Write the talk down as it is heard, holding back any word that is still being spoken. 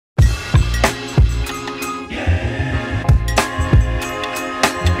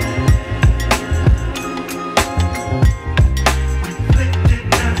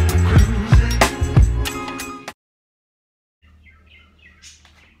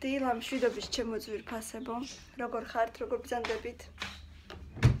დილა მშვიდობის ჩემო ძვირფასებო, როგორ ხართ, როგორ ბრძანდებით?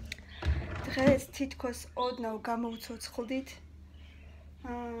 დღეს თითქოს ოდნავ გამოვცოცხლდით.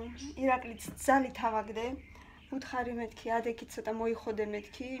 ირაკლიც ძალით ავაგდე. უთხარი მეთქი, ადექით ცოტა მოიხოდე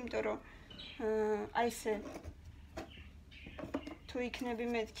მეთქი, იმიტომ რომ აი ესე თუ იქნები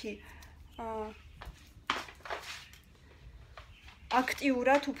მეთქი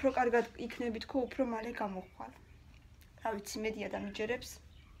აქტიურად უფრო კარგად იქნები თქო, უფრო მალე გამოხვალ. რა ვიცი, მედია დამიჯერებს.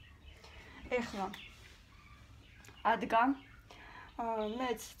 ეხლა ადგა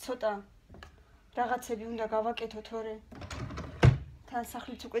მეც ცოტა რაღაცები უნდა გავაკეთო, თორე თან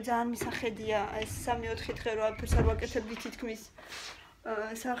სახლიც უკვე ძალიან მისახედია, ეს 3-4 დღე რო აფერს არ ვაკეთებდი თითქმის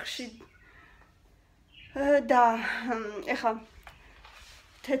სახლში და ეხლა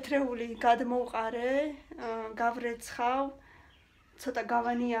თეთრეული გადმოვყარე, გავრეცხავ, ცოტა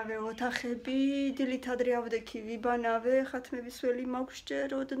გავანიავე ოთახები, დილით ადრე ავდექი, ვიბანავე, ხათმების ველი მაქვს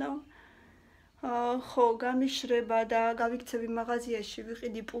ჯერ ოდნავ. ხო, გამიშრება და გავიქცევი მაღაზიაში,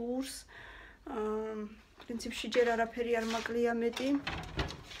 ვიყიდი პურს. პრინციპში ჯერ არაფერი არ მაკლია მეტი.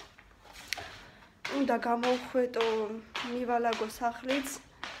 უნდა გამოვხვეტო, მივალაგო სახლიც.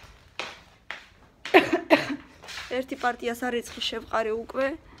 ერთი პარტიას არიცხი შევყარე უკვე.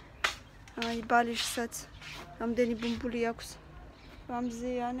 აი, ბალიშსაც რამდენი ბუმბული აქვს.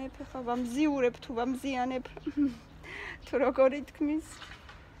 ვამზიანებ, ხა ვამზიურებ თუ ვამზიანებ. თუ როგორ ითქმის.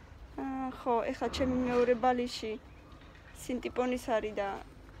 ხო, ეხლა ჩემი მეორე ბალიში სინტიპონის არის და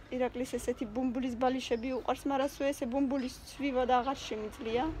ირაკლის ესეთი ბუმბულის ბალიშები უყარს, მაგრამ სულ ესე ბუმბულის ცვივა და აღარ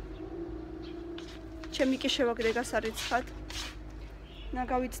შემიძლია. ჩემი კი შევაგდე გასარიცხად.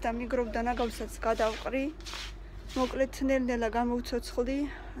 ნაგავიც და მიგროვ და ნაგავსაც გადავყრი. მოკლედ ნელ-ნელა გამოვცოცხლდი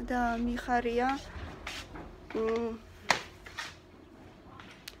და მიხარია.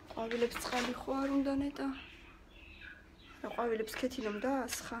 ყვავილებს წყალი ხო არ უნდა ნეტა? რა ყვავილებს ქეთინომ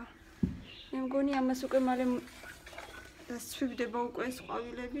დაასხა? მე მგონი ამას უკვე მალე დასცვივდება უკვე ეს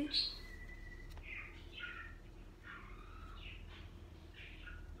ყვავილები.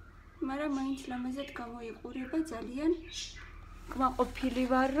 მაგრამ მაინც ლამაზად გამოიყურება, ძალიან კმაყოფილი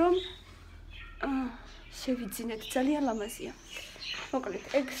ვარ, რომ შევიძინეთ, ძალიან ლამაზია. მოკლედ,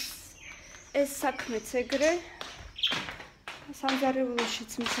 ეს საქმეც ეგრე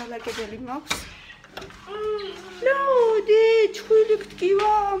სამზარეულოშიც მისალაგებელი მაქვს. ლოდი, ჩხილი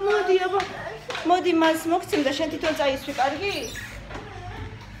გტკივა, მოდი აბა. მოდი მას მოგცემ და შენ თვითონ წაისვი, კარგი?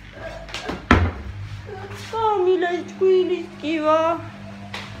 გამილა ჩხილი გტკივა.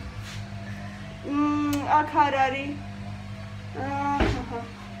 აქ არ არის.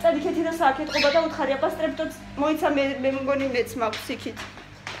 წადი ქეთინა სააკეთყობა და უთხარი აბა სტრეპტოც მოიცა მე მგონი მეც მაქვს იქით.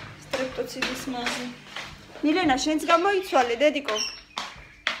 სტრეპტოციდის მაზი. მილენა, შენც გამოიცვალე, დედიკო.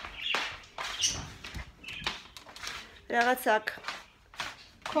 რაღაც აქ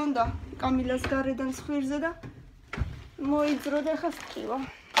ქონდა კამილას გარედან ცხვირზე და მოიძრო და ხა სკივა.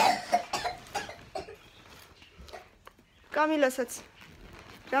 კამილასაც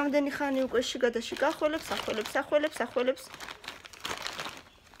რამდენი ხანი უკვე შიგადაში გახველებს.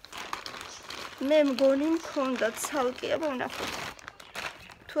 მე მგონი მქონდა ცალკე, აბა ვნახოთ.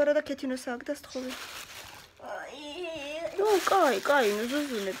 თუ არა და ქეთინოს ააგდა სთხოვე. ნუ, კაი, ნუ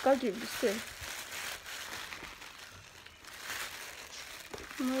ზუზუნებ, გაგიბისე.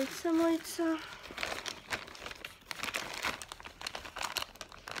 მოიცა.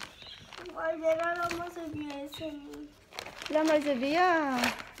 ვაიდერა ლამაზებია ესენი. ლამაზებია?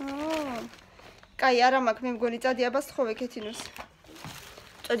 კაი, არა მაქვს, მე მგონი წადი აბა სთხოვე ქეთინოს.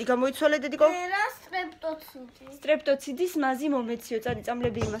 წადი გამოიცვალე დედიკო. რა სტრეპტოციდი. სტრეპტოციდის მაზი მომეციო, წადი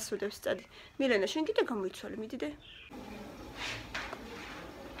წამლები იმას უდევს, წადი. მილენა, შენ კიდე გამოიცვალე, მიდიდე.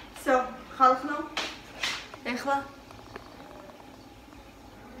 всё, ხალხნო. ეხლა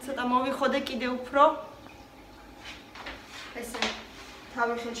ცოტა მოვიხოდე კიდე უფრო. ესე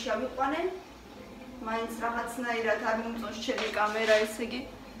თავი ხელში ავიყვანე. მაინც რაღაცნაირად არ მომწონს ჩემი კამერა, ესე იგი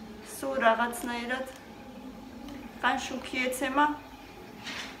სულ რაღაცნაირად ხან შუქი ეცემა.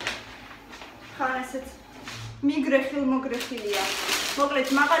 ხან ესეც მოგრეხილია. მოკლედ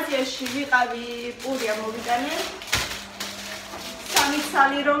მაღაზიაში ვიყავი, პურია მოვიტანე. 3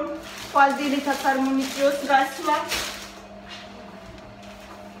 ცალი რომ ხვალდილითაც არ მომიწიოს გასვლა.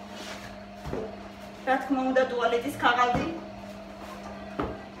 რა თქმა უნდა ტუალეტის ქაღალდი.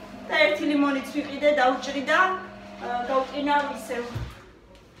 და 1 ლიმონიც ვიყიდე, დავჭრი და გავყინავ ისევ.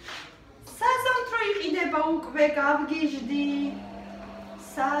 საზამთრო იყიდება უკვე, გავგიჟდი.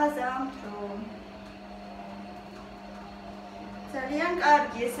 საზამთრო. ძალიან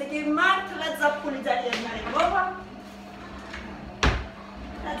კარგი, ესე იგი მართლა ზაფხული ძალიან მალე მოვა.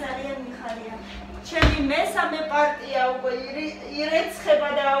 და ძალიან მიხარია. ჩემი მესამე პარტია უკვე ირეცხება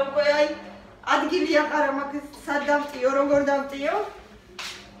და უკვე აი ადგილი აღარ მაქვს სად დავტიო, როგორ დავტიო.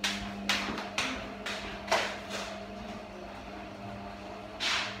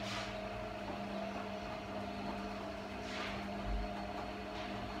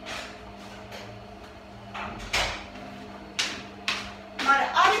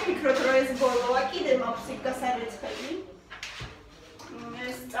 მაგრამ არ ვფიქრობ რომ ეს ბოლოა, კიდე მაქვს იქ გასარეცხები.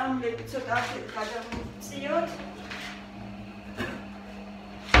 ეს წამლები ცოტა ახეთ გადავწიოთ.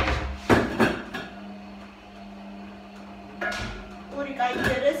 ორი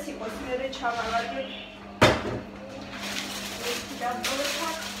კაინტერესი იყოს, მერე ჩავალაგებ. ერთი დავწოვე.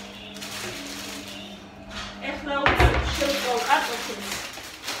 ეხლა უკვე შევწოვ კარტოფილს.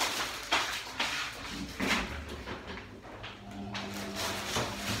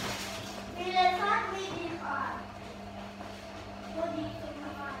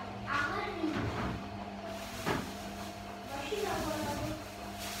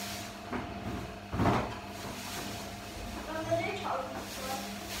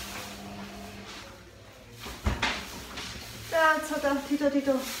 ცოტა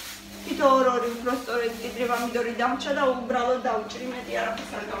თითო ორი უფრო სწორედ კიდევ ამიდორი დამჭა და უბრალოდ დავჭრი, მეტი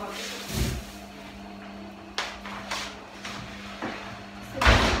არაფერს არ გავაკეთებ.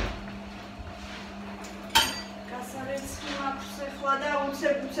 გასარეცხი მაქვს ახლა და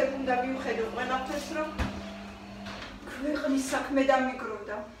უცებ უნდა მივხედო ყველაფერს, რომ ქვეყნის საქმე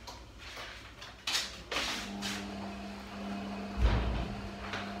დამიგროვდა.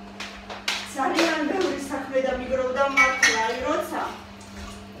 ძალიან ბევრი საქმე დამიგროვდა მართლა,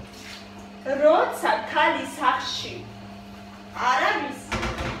 როცა ქალი სახლში არ არის,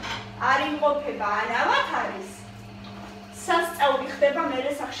 არ იმყოფება, ანავად არის, სასწაული ხდება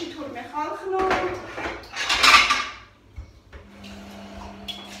მერე სახლში თურმე ხალხნო.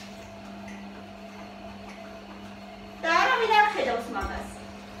 და არავინ არ ხედავს მაგას.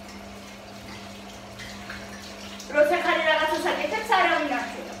 როცა ხალი რაღაცას აკეთებს, არავინ არ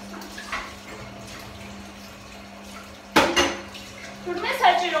ხედავს. თურმე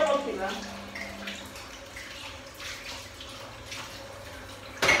საჭირო ყოფილა.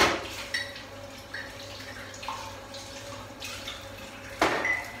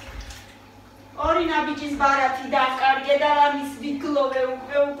 ორი ნაბიჯის ბარათი დავკარგე და ლამის ვიგლოვე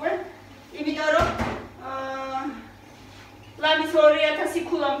უკვე, იმიტომ რომ ლამის 2000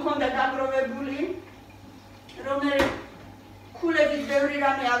 ქულა მქონდა დაგროვებული, რომელიც ქულებით ბევრი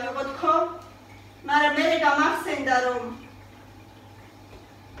რამე ავიღოთქო, მაგრამ მე გამახსენდა რომ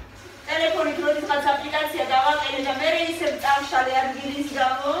ტელეფონით როდესაც აპლიკაცია დავაყენე და მე ისევ წავშალე ადგილის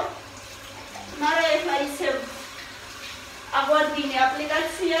გამო, მაგრამ ეხლა ისევ აღვადგინე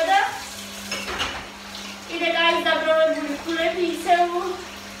აპლიკაცია და კიდე გაის დაგროვებული ქულები ისევ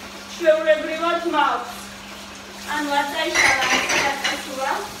ჩვეულებრივად მაქვს. ანუ არ წაიშალა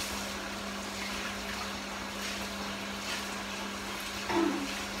საკაცსულა.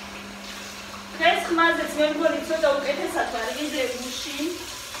 ეს ხმაზეც მე მგონი ცოტა უკეთესად ვარ ვიდრე გუშინ.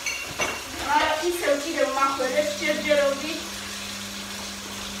 მაგრამ ისევ კიდევ მახვედებს ჯერჯერობით.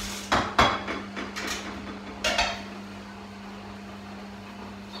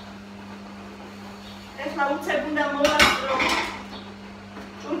 ეხლა უცებ უნდა მოვასწრო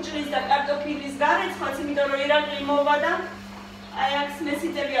ჭურჭლის და კარტოფილის გარეცხვაც, იმიტომ რომ ირაკლი მოვა და აი აქ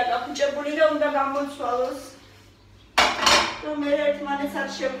მესიტებია გახუჭებული და უნდა გამოცვალოს, რომ მე ერთმანეთს არ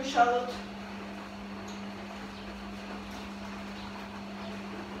შევუშალოთ.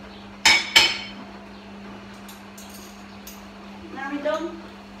 ამიტომ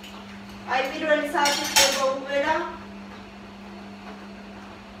აი პირველი საათი ხდება უკვე და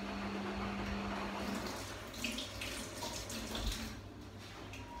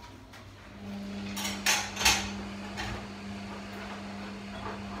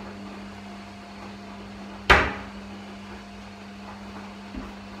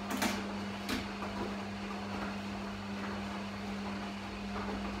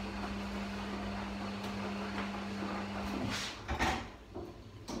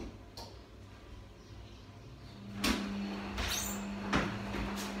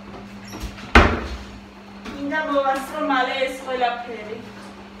და მოვასწრო მალე ეს ყველაფერი.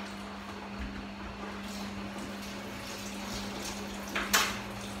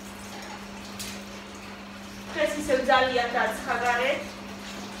 დღეს ისევ ძალიან დაცხაგარეთ.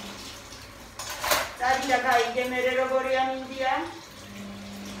 წადი და გაიგე მერე როგორი ამინდია.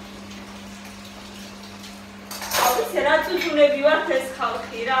 ისე რა წუწუნები ვართ ეს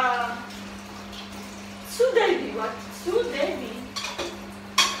ხალხი რა. ცუდები ვართ, ცუდები.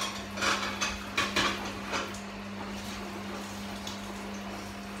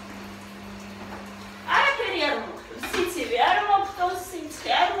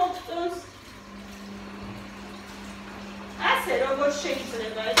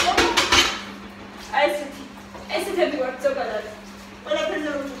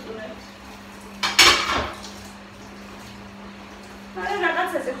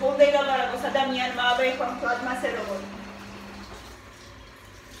 რაღაცაზე ხოლმე ილაპარაკოს ადამიანმა აბა თქვათ მასე როგორ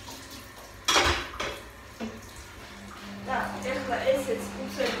და ეხლა ესეც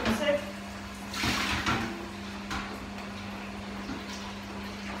უცებ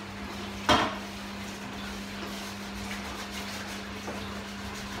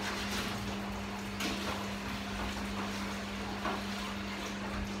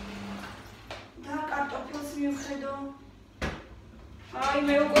და კარტოფილს მივხედო აი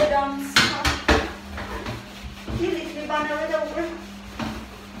მე უკვე დამსხა დილით ბანავე და უკვე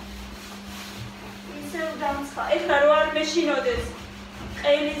ისევ დამსხა ეხლა რო არ მეშინოდეს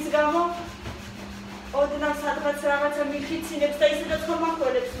ყელის გამო ოდნავ სადღაც რაღაცა მიხიცინებს და ისედაც ხომ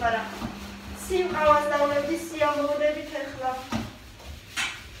მახველებს მაგრამ სიმყავას დავლევდი სიამოვნებით ეხლა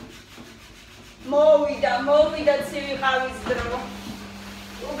მოვიდა ცივი ყავის დრო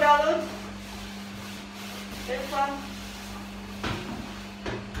უბრალოდ ეხლა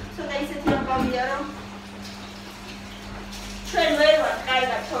ცოტა ისეთი ამბავია რომ ჩვენ ვერ ვართ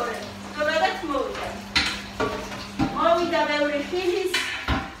კარგად თორემ სწორადაც მოვიდა ბევრი ხილის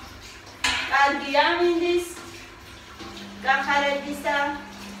კარგი ამინდის გახარების და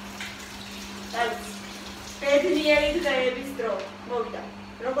ბედნიერი დღეების დრო მოვიდა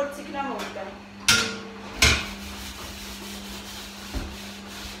როგორც იქნა მოვიდა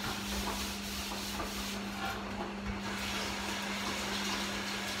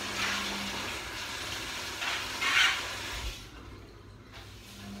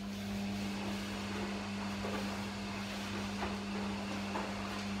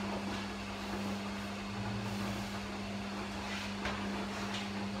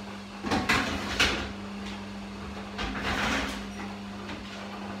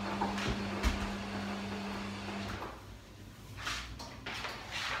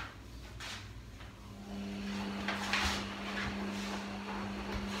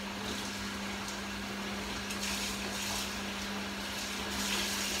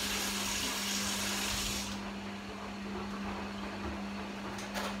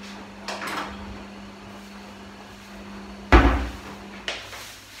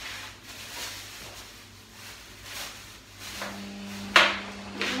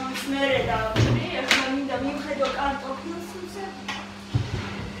მერე დავჭრი, ეხლა მინდა მივხედო კარტოფილს უცებ.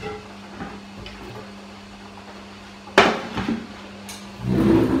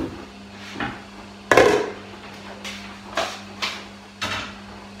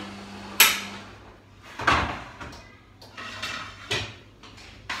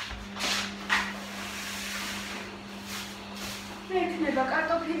 მექნება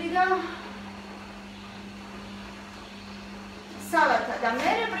კარტოფილი და სალათა და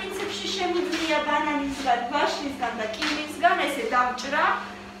მე პრინციპში შემიძლია ბანანისგან, ვაშლისგან და კივისგან ესე დავჭრა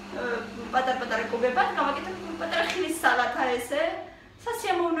პატარ-პატარა კუბებად, გავაკეთებ პატარა ხილის სალათა ესე.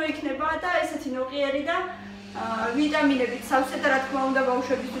 სასიამოვნო იქნება და ესეთი ნოყიერი და ვიტამინებით სავსე და რა თქმა უნდა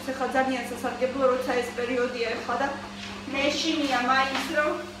ბავშვებისთვის ახლა ძალიან სასარგებლო, როცა ეს პერიოდია ახლა და მეშინია მაინც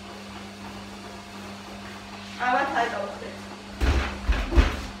რომ ალბათ არ გავხდეთ.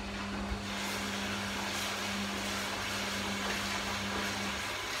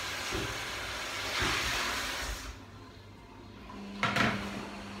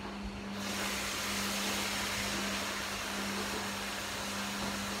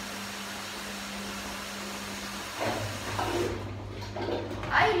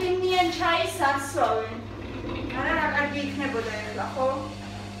 აი ლიმნიან ჩაის ასვავე. არა რა კარგი იქნებოდა ეხლა, ხო?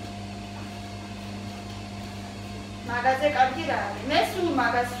 მაგაზე კარგი რა არის. მე სულ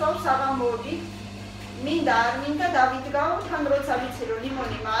მაგას სვავს აღარ მოვიდით. მინდა არ მინდა დავიდგაო, თან როცა ვიცი რომ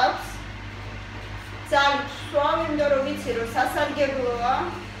ლიმონი მაქვს. ძალიან სვავ, იმიტომ რომ ვიცი რომ სასარგებლოა.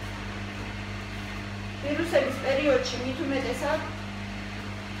 ვირუსების პერიოდში მით უმეტესად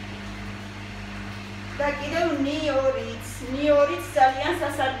და კიდევ ნიორიც ძალიან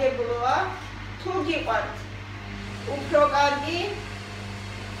სასარგებლოა. თუ გიყვართ უფრო კარგი,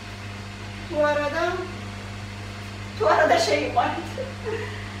 თუ არა და შეიყვართ.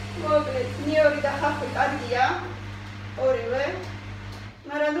 მოკლედ, ნიორი და ხახვი კარგია, ორივე.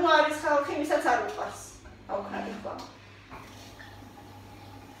 მაგრამ ნუ არის ხალხი, ვისაც არ უყვარს. აუქნათ ეხლა.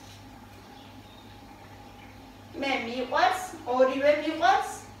 მე მიყვარს, ორივე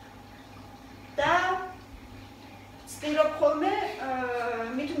მიყვარს და ვცდილობ ხოლმე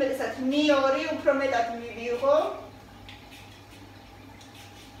მით უმეტესად ნიორი უფრო მეტად მივიღო.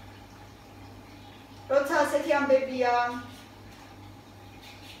 როცა ასეთი ამბებია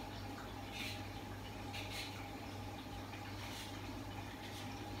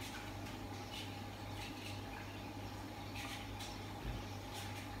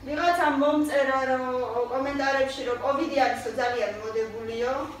ვიღაცა Რაღაცა მომწერა რომ კომენტარებში რომ COVID არისო ძალიან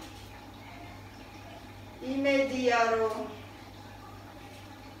მოდებულიო. იმედია რომ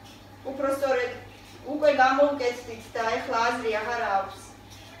უпростоრედ უკვე გამოვკეთდით და ეხლა აზრი აღარ აქვს.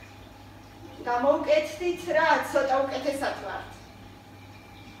 გამოვკეთდით რა, ცოტა უკეთესად ვართ.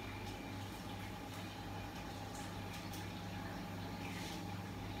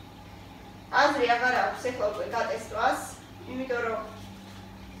 აზრი აღარ აქვს ეხლა უკვე გატესტვას, იმიტომ რომ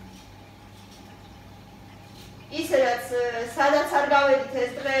ისედაც სადაც არ გავედით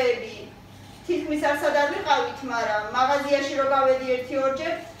ეს დღეები თითქმის არც არ ვიყავით, მაგრამ მაღაზიაში რო გავედი 1-2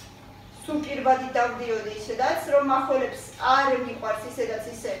 სულ პირბადი დავდიოდი ისედაც, რომ მახველებს არ მიყვარს ისედაც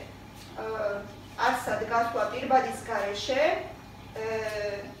ისე არცად გასვლა პირბადის გარეშე.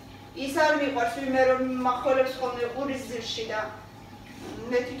 ის არ მიყვარს ვინმე რომ მახველებს ხოლმე ყურის ძირში და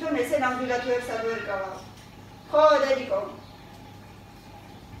მე თვითონ ესე ნამდვილად ვერსად ვერ გავალ. ხო, დედიკო?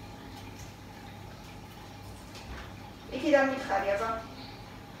 იქიდან მითხარი, აბა?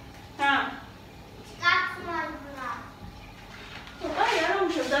 ჰა? კაცმარბლა. აი, არა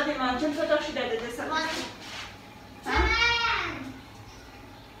უშევ, დადე მან, ჩემ ცოტაში დადე დასაწყისი.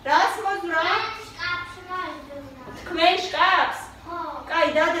 რას მოძვრა? შკაფს მოძვრა. თქვენ შკაფს? ხო. კაი,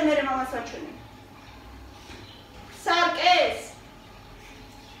 დადე მერე მამას ვაჩვენე. სარკეს?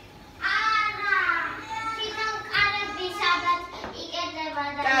 არა. თვითონ კარები სადაც იკეთება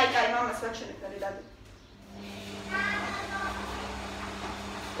და კაი, მამას ვაჩვენე, მერე დადე.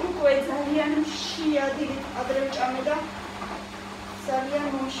 უკვე ძალიან შეადილით ადრე ვჭამე და ძალიან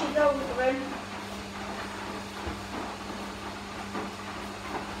მომში და უყვე.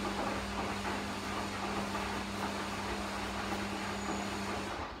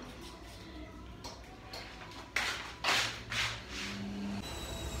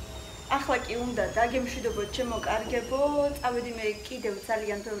 ახლა კი უნდა დაგემშვიდობოთ ჩემო კარგებო, წავედი მე კიდევ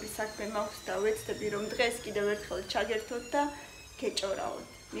ძალიან ბევრი საქმე მაქვს და ვეცდები რომ დღეს კიდევ ერთხელ ჩაგერთოთ და გეჭორავოთ.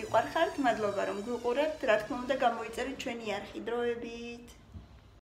 მიყვარხართ, მადლობა რომ გვიყურებთ, რა თქმა უნდა გამოიწერეთ ჩვენი არხი დროებით.